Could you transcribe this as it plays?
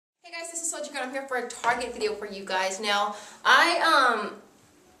Soldier Girl. I'm here for a Target video for you guys. Now, I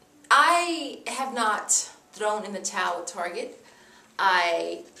have not thrown in the towel with Target.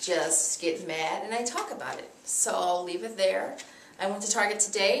 I just get mad and I talk about it. So I'll leave it there. I went to Target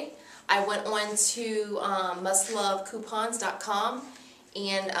today. I went on to mustlovecoupons.com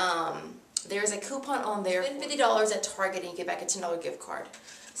and there's a coupon on there. Spend $50 at Target and you get back a $10 gift card.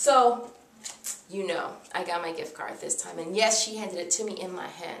 So, you know, I got my gift card this time. And yes, she handed it to me in my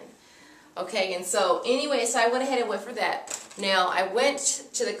hand. Okay, and so anyway, so I went ahead and went for that. Now, I went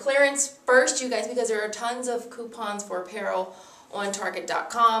to the clearance first, you guys, because there are tons of coupons for apparel on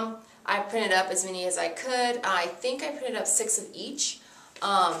Target.com. I printed up as many as I could. I think I printed up 6 of each.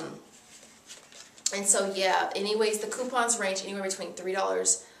 And so, yeah, anyways, the coupons range anywhere between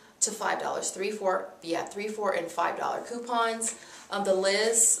 $3 to $5. 3, 4, and $5 coupons. The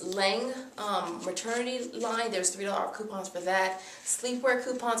Liz Lang maternity line, there's $3 off coupons for that. Sleepwear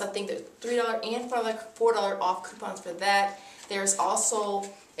coupons, I think there's $3 and $4 off coupons for that. There's also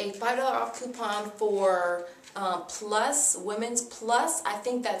a $5 off coupon for Plus, Women's Plus. I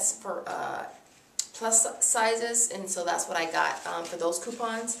think that's for plus sizes, and so that's what I got for those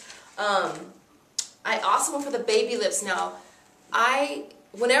coupons. I also went for the baby lips. Now,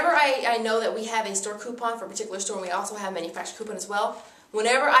 whenever I know that we have a store coupon for a particular store, and we also have manufacturer coupon as well,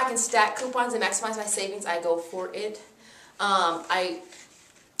 whenever I can stack coupons and maximize my savings, I go for it. I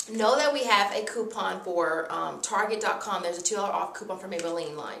know that we have a coupon for Target.com. There's a $2 off coupon for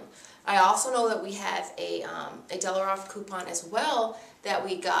Maybelline line. I also know that we have a $1 off coupon as well that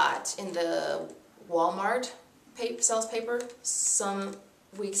we got in the Walmart sales paper some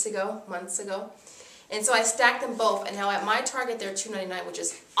weeks ago, months ago. And so I stacked them both, and now at my Target they're $2.99, which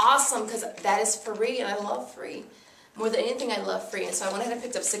is awesome because that is free, and I love free. More than anything, I love free. And so I went ahead and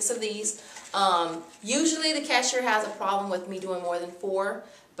picked up 6 of these. Usually the cashier has a problem with me doing more than 4,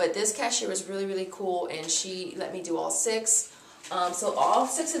 but this cashier was really, really cool, and she let me do all 6. So all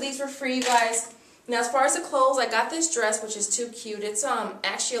 6 of these were free, you guys. Now as far as the clothes, I got this dress, which is too cute. It's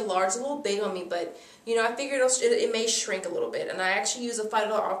actually a large, a little big on me, but you know, I figured it may shrink a little bit. And I actually used a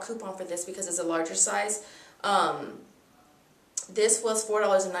 $5 off coupon for this because it's a larger size. This was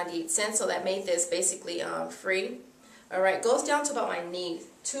 $4.98, so that made this basically free. Alright, goes down to about my knee.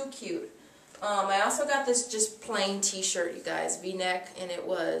 Too cute. I also got this just plain t-shirt, you guys, v-neck, and it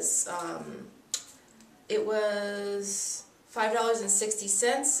was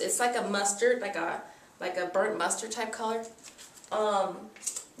 $5.60. It's like a mustard, like a burnt mustard type color.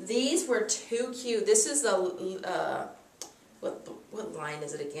 These were too cute. This is the what line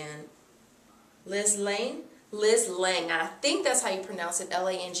is it again? Liz Lang. I think that's how you pronounce it,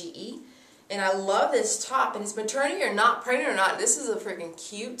 L-A-N-G-E. And I love this top, and it's maternity or not, pregnant or not, this is a freaking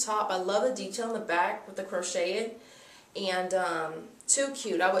cute top. I love the detail in the back with the crocheted, and too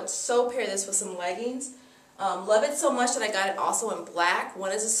cute. I would so pair this with some leggings. Love it so much that I got it also in black.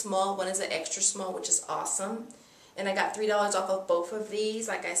 One is a small, one is an extra small, which is awesome. And I got $3 off of both of these.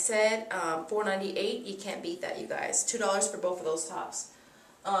 Like I said, $4.98. You can't beat that, you guys. $2 for both of those tops.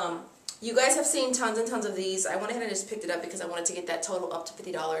 You guys have seen tons and tons of these. I went ahead and just picked it up because I wanted to get that total up to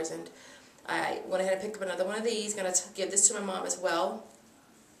 $50. And I went ahead and picked up another one of these. Going to give this to my mom as well.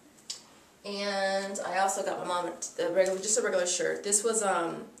 And I also got my mom just a regular shirt. This was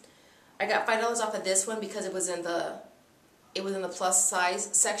I got $5 off of this one because it was in the plus size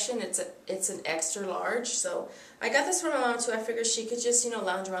section. It's an extra large, so I got this for my mom too. I figured she could just, you know,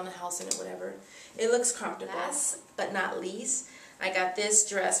 lounge around the house in it, whatever. It looks comfortable. Last but not least, I got this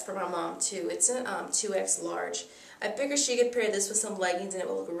dress for my mom too. It's an 2X large. I figured she could pair this with some leggings and it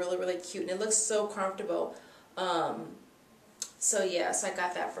would look really, really cute, and it looks so comfortable. So yeah, so I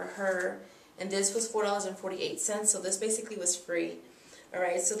got that for her, and this was $4.48. So this basically was free.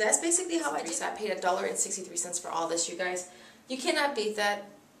 Alright, so that's basically how I did it. I paid $1.63 for all this, you guys. You cannot beat that.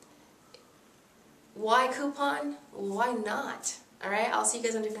 Why coupon? Why not? Alright, I'll see you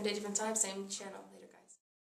guys on a different day, different time, same channel.